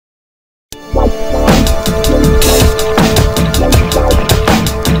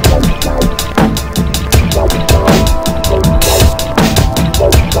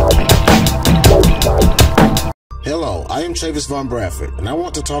Davis Von Bradford, and I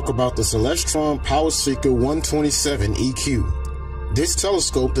want to talk about the Celestron PowerSeeker 127EQ. This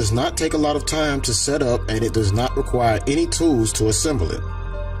telescope does not take a lot of time to set up, and it does not require any tools to assemble it.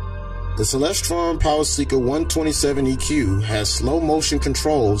 The Celestron PowerSeeker 127EQ has slow motion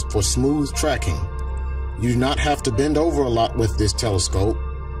controls for smooth tracking. You do not have to bend over a lot with this telescope,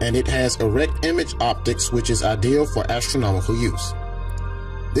 and it has erect image optics, which is ideal for astronomical use.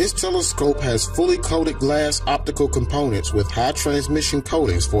 This telescope has fully coated glass optical components with high transmission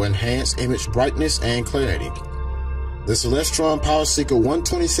coatings for enhanced image brightness and clarity. The Celestron PowerSeeker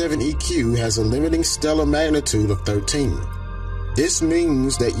 127EQ has a limiting stellar magnitude of 13. This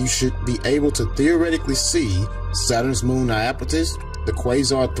means that you should be able to theoretically see Saturn's moon Iapetus, the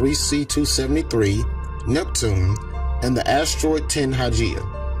quasar 3C273, Neptune, and the asteroid 10 Hygiea.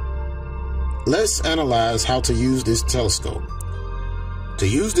 Let's analyze how to use this telescope. To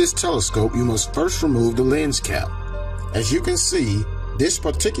use this telescope, you must first remove the lens cap. As you can see, this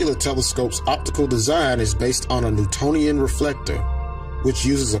particular telescope's optical design is based on a Newtonian reflector, which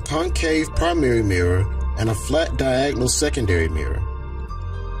uses a concave primary mirror and a flat diagonal secondary mirror.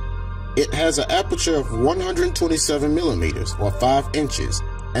 It has an aperture of 127 millimeters or 5 inches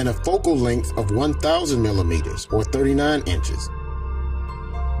and a focal length of 1000 millimeters or 39 inches.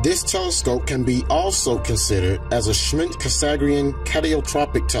 This telescope can be also considered as a Schmidt-Cassegrain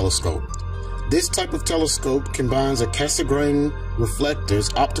catiotropic telescope. This type of telescope combines a Cassegrain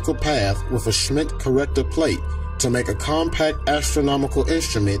reflector's optical path with a Schmidt corrector plate to make a compact astronomical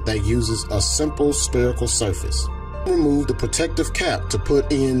instrument that uses a simple spherical surface. Remove the protective cap to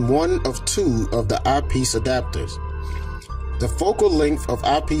put in one of two of the eyepiece adapters. The focal length of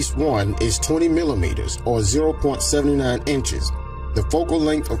eyepiece 1 is 20 millimeters or 0.79 inches. The focal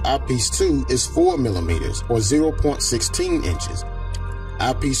length of eyepiece 2 is 4 millimeters or 0.16 inches.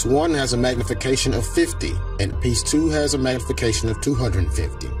 Eyepiece 1 has a magnification of 50 and piece 2 has a magnification of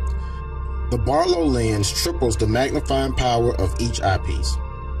 250. The Barlow lens triples the magnifying power of each eyepiece.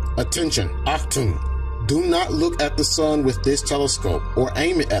 Attention, Achtung! Do not look at the sun with this telescope or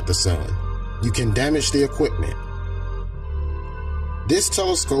aim it at the sun. You can damage the equipment. This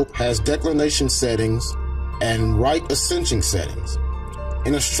telescope has declination settings and right ascension settings.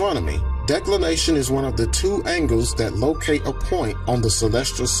 In astronomy, declination is one of the two angles that locate a point on the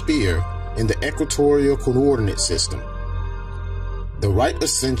celestial sphere in the equatorial coordinate system. The right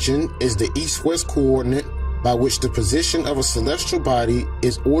ascension is the east-west coordinate by which the position of a celestial body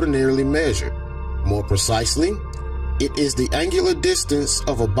is ordinarily measured. More precisely, it is the angular distance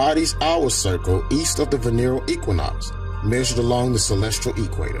of a body's hour circle east of the vernal equinox, measured along the celestial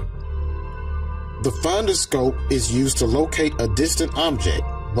equator. The finder scope is used to locate a distant object,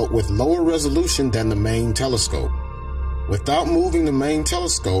 but with lower resolution than the main telescope. Without moving the main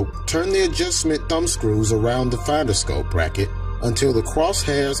telescope, turn the adjustment thumb screws around the finder scope bracket until the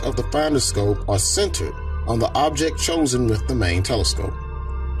crosshairs of the finder scope are centered on the object chosen with the main telescope.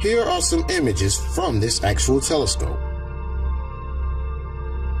 Here are some images from this actual telescope.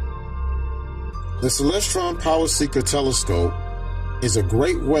 The Celestron PowerSeeker telescope is a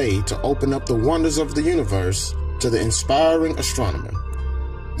great way to open up the wonders of the universe to the inspiring astronomer.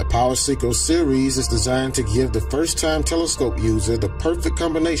 The PowerSeeker series is designed to give the first-time telescope user the perfect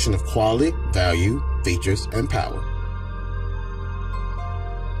combination of quality, value, features, and power.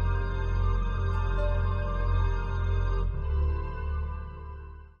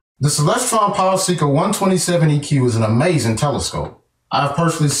 The Celestron PowerSeeker 127EQ is an amazing telescope. I've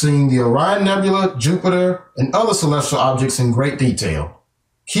personally seen the Orion Nebula, Jupiter, and other celestial objects in great detail.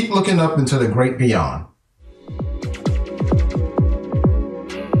 Keep looking up into the great beyond.